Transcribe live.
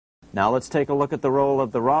Now let's take a look at the role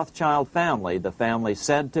of the Rothschild family, the family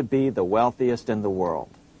said to be the wealthiest in the world.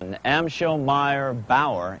 When Amschel Meyer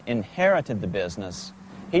Bauer inherited the business,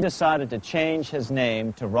 he decided to change his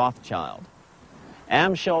name to Rothschild.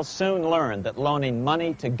 Amschel soon learned that loaning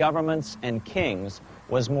money to governments and kings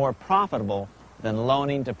was more profitable than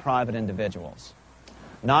loaning to private individuals.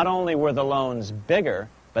 Not only were the loans bigger,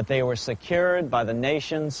 but they were secured by the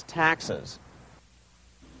nation's taxes.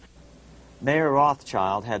 Mayer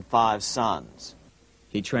Rothschild had 5 sons.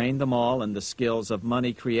 He trained them all in the skills of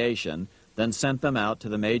money creation, then sent them out to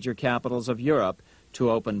the major capitals of Europe to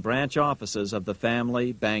open branch offices of the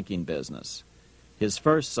family banking business. His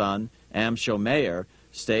first son, Amschel Meyer,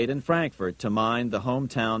 stayed in Frankfurt to mind the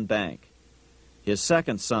hometown bank. His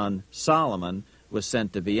second son, Solomon, was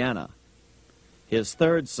sent to Vienna. His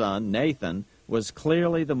third son, Nathan, was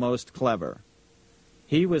clearly the most clever.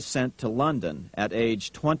 He was sent to London at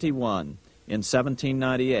age 21 in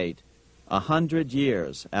 1798, 100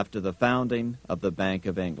 years after the founding of the Bank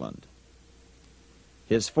of England.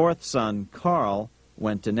 His fourth son, Karl,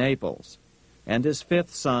 went to Naples, and his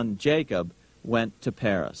fifth son, Jacob, went to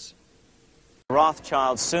Paris. The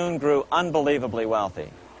Rothschilds soon grew unbelievably wealthy.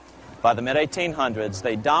 By the mid-1800s,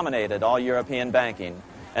 they dominated all European banking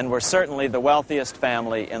and were certainly the wealthiest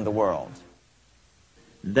family in the world.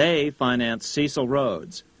 They financed Cecil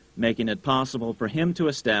Rhodes, making it possible for him to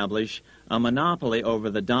establish a monopoly over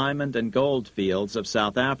the diamond and gold fields of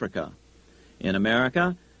South Africa. In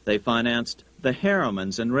America, they financed the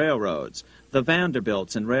Harrimans and railroads, the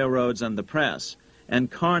Vanderbilts in railroads and the press,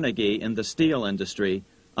 and Carnegie in the steel industry,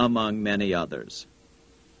 among many others.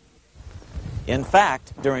 In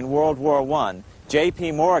fact, during World War I,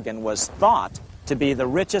 J.P. Morgan was thought to be the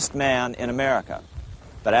richest man in America.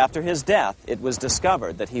 But after his death, it was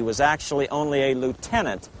discovered that he was actually only a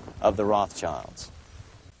lieutenant of the Rothschilds.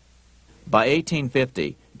 By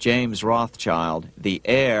 1850, James Rothschild, the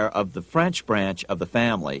heir of the French branch of the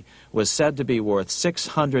family, was said to be worth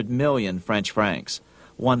 600 million French francs,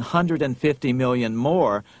 150 million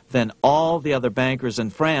more than all the other bankers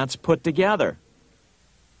in France put together.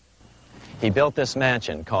 He built this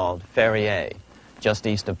mansion called Ferrier, just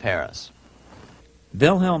east of Paris.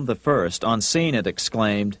 Wilhelm I, on seeing it,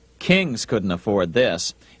 exclaimed, "Kings couldn't afford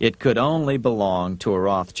this. It could only belong to a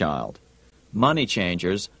Rothschild." Money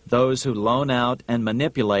changers, those who loan out and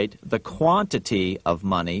manipulate the quantity of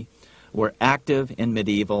money, were active in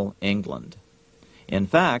medieval England. In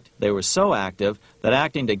fact, they were so active that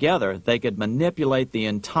acting together, they could manipulate the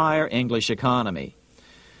entire English economy.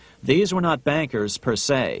 These were not bankers per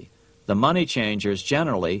se. The money changers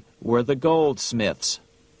generally were the goldsmiths.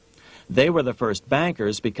 They were the first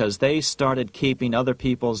bankers because they started keeping other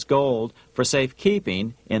people's gold for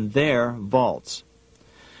safekeeping in their vaults.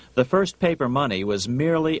 The first paper money was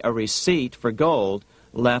merely a receipt for gold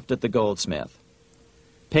left at the goldsmith.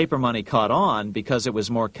 Paper money caught on because it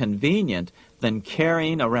was more convenient than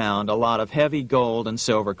carrying around a lot of heavy gold and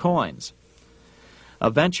silver coins.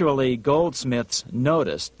 Eventually, goldsmiths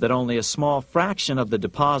noticed that only a small fraction of the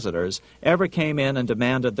depositors ever came in and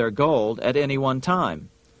demanded their gold at any one time.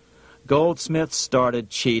 Goldsmiths started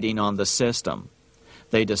cheating on the system.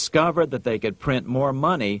 They discovered that they could print more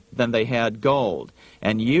money than they had gold,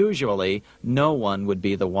 and usually no one would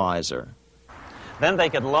be the wiser. Then they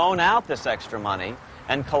could loan out this extra money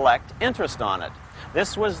and collect interest on it.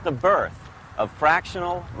 This was the birth of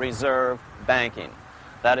fractional reserve banking.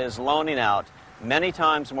 That is, loaning out many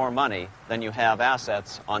times more money than you have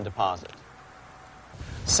assets on deposit.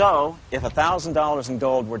 So, if $1,000 in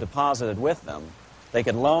gold were deposited with them, they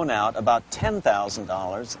could loan out about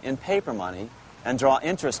 $10,000 in paper money and draw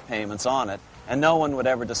interest payments on it, and no one would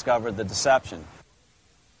ever discover the deception.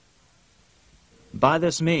 By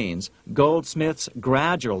this means, goldsmiths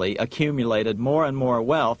gradually accumulated more and more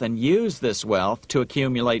wealth and used this wealth to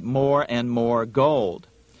accumulate more and more gold.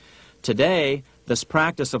 Today, this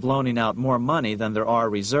practice of loaning out more money than there are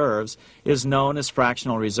reserves is known as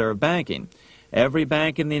fractional reserve banking. Every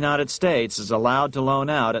bank in the United States is allowed to loan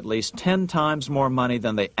out at least 10 times more money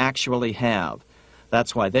than they actually have.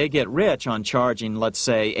 That's why they get rich on charging, let's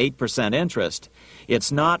say, 8% interest. It's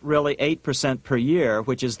not really 8% per year,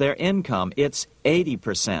 which is their income. It's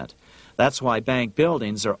 80%. That's why bank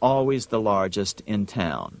buildings are always the largest in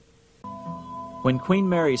town. When Queen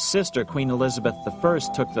Mary's sister, Queen Elizabeth I,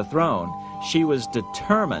 took the throne, she was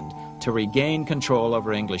determined to regain control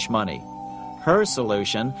over English money. Her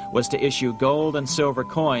solution was to issue gold and silver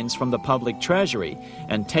coins from the public treasury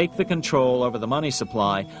and take the control over the money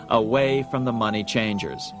supply away from the money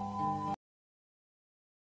changers.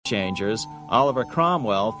 Oliver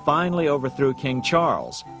Cromwell finally overthrew King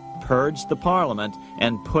Charles, purged the Parliament,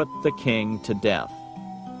 and put the king to death.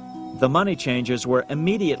 the money changers were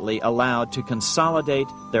immediately allowed to consolidate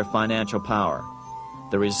their financial power.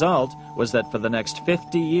 The result was that for the next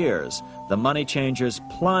 50 years, the money changers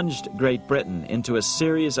plunged Great Britain into a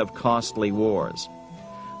series of costly wars.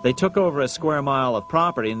 They took over a square mile of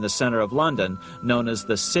property in the center of London, known as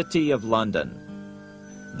the City of London.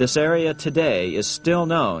 This area today is still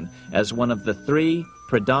known as one of the 3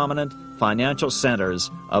 predominant financial centers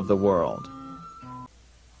of the world.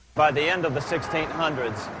 By the end of the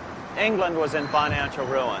 1600s, England was in financial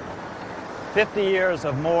ruin. 50 years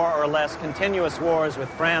of more or less continuous wars with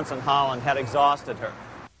France and Holland had exhausted her.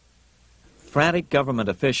 Frantic government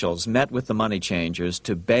officials met with the money changers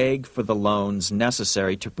to beg for the loans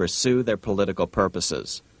necessary to pursue their political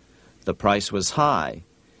purposes. The price was high.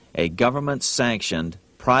 A government-sanctioned,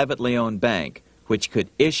 privately owned bank which could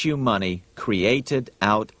issue money created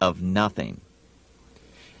out of nothing.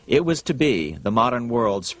 It was to be the modern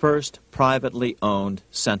world's first privately owned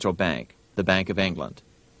central bank, the Bank of England.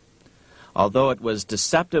 Although it was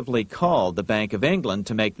deceptively called the Bank of England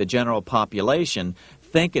to make the general population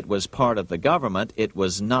think it was part of the government, it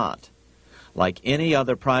was not. Like any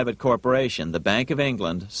other private corporation, the Bank of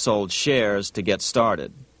England sold shares to get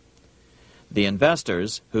started. The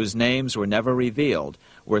investors, whose names were never revealed,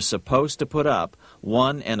 were supposed to put up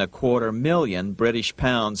 £1.25 million British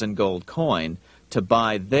pounds in gold coin to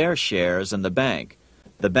buy their shares in the bank.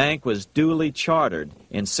 The bank was duly chartered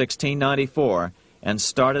in 1694 and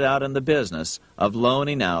started out in the business of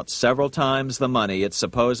loaning out several times the money it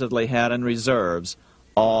supposedly had in reserves,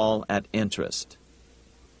 all at interest.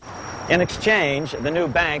 In exchange, the new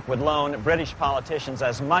bank would loan British politicians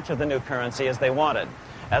as much of the new currency as they wanted,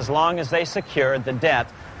 as long as they secured the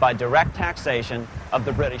debt by direct taxation of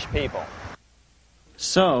the British people.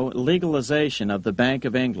 So, legalization of the Bank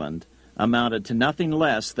of England amounted to nothing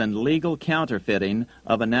less than legal counterfeiting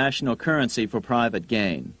of a national currency for private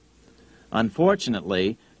gain.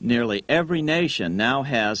 Unfortunately, nearly every nation now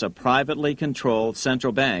has a privately controlled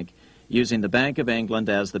central bank using the Bank of England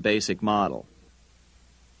as the basic model.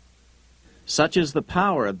 Such is the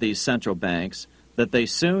power of these central banks that they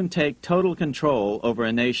soon take total control over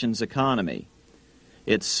a nation's economy.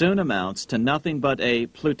 It soon amounts to nothing but a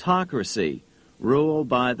plutocracy ruled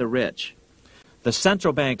by the rich. The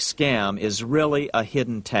central bank scam is really a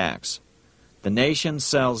hidden tax. The nation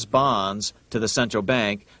sells bonds to the central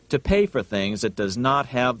bank to pay for things it does not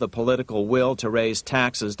have the political will to raise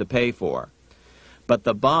taxes to pay for. But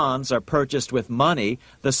the bonds are purchased with money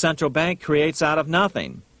the central bank creates out of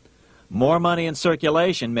nothing. More money in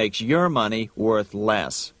circulation makes your money worth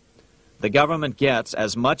less. The government gets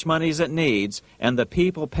as much money as it needs, and the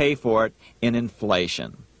people pay for it in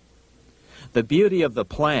inflation. The beauty of the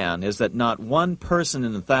plan is that not one person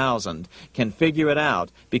in 1,000 can figure it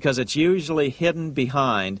out because it's usually hidden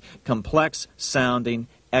behind complex-sounding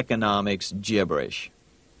economics gibberish.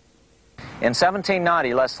 In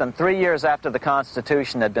 1790, less than 3 years after the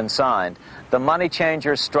Constitution had been signed, the money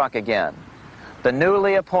changers struck again. The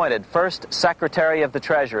newly appointed first Secretary of the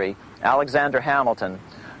Treasury, Alexander Hamilton,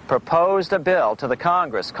 proposed a bill to the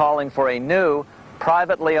Congress calling for a new,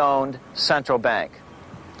 privately owned central bank.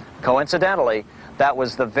 Coincidentally, that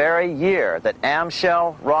was the very year that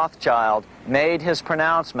Amschel Rothschild made his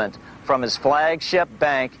pronouncement from his flagship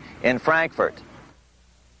bank in Frankfurt.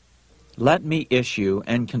 Let me issue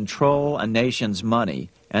and control a nation's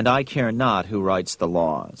money, and I care not who writes the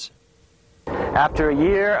laws. After a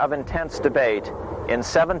year of intense debate, in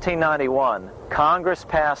 1791, Congress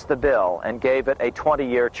passed the bill and gave it a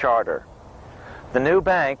 20-year charter. The new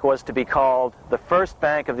bank was to be called the First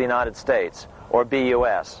Bank of the United States, or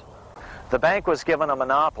BUS. The bank was given a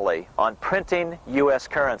monopoly on printing U.S.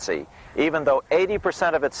 currency, even though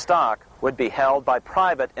 80% of its stock would be held by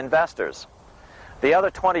private investors. The other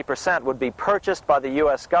 20% would be purchased by the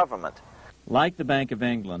U.S. government. Like the Bank of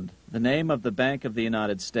England, the name of the Bank of the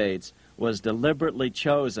United States was deliberately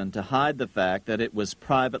chosen to hide the fact that it was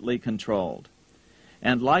privately controlled.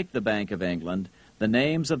 And like the Bank of England, the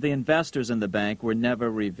names of the investors in the bank were never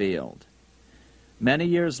revealed. Many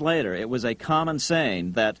years later, it was a common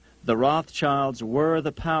saying that the Rothschilds were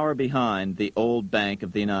the power behind the old Bank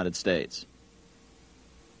of the United States.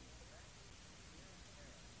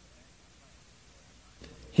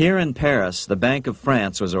 Here in Paris, the Bank of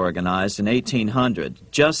France was organized in 1800,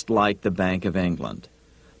 just like the Bank of England.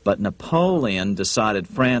 But Napoleon decided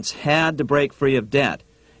France had to break free of debt,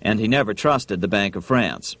 and he never trusted the Bank of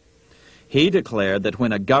France. He declared that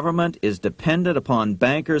when a government is dependent upon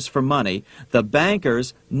bankers for money, the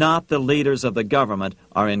bankers, not the leaders of the government,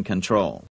 are in control.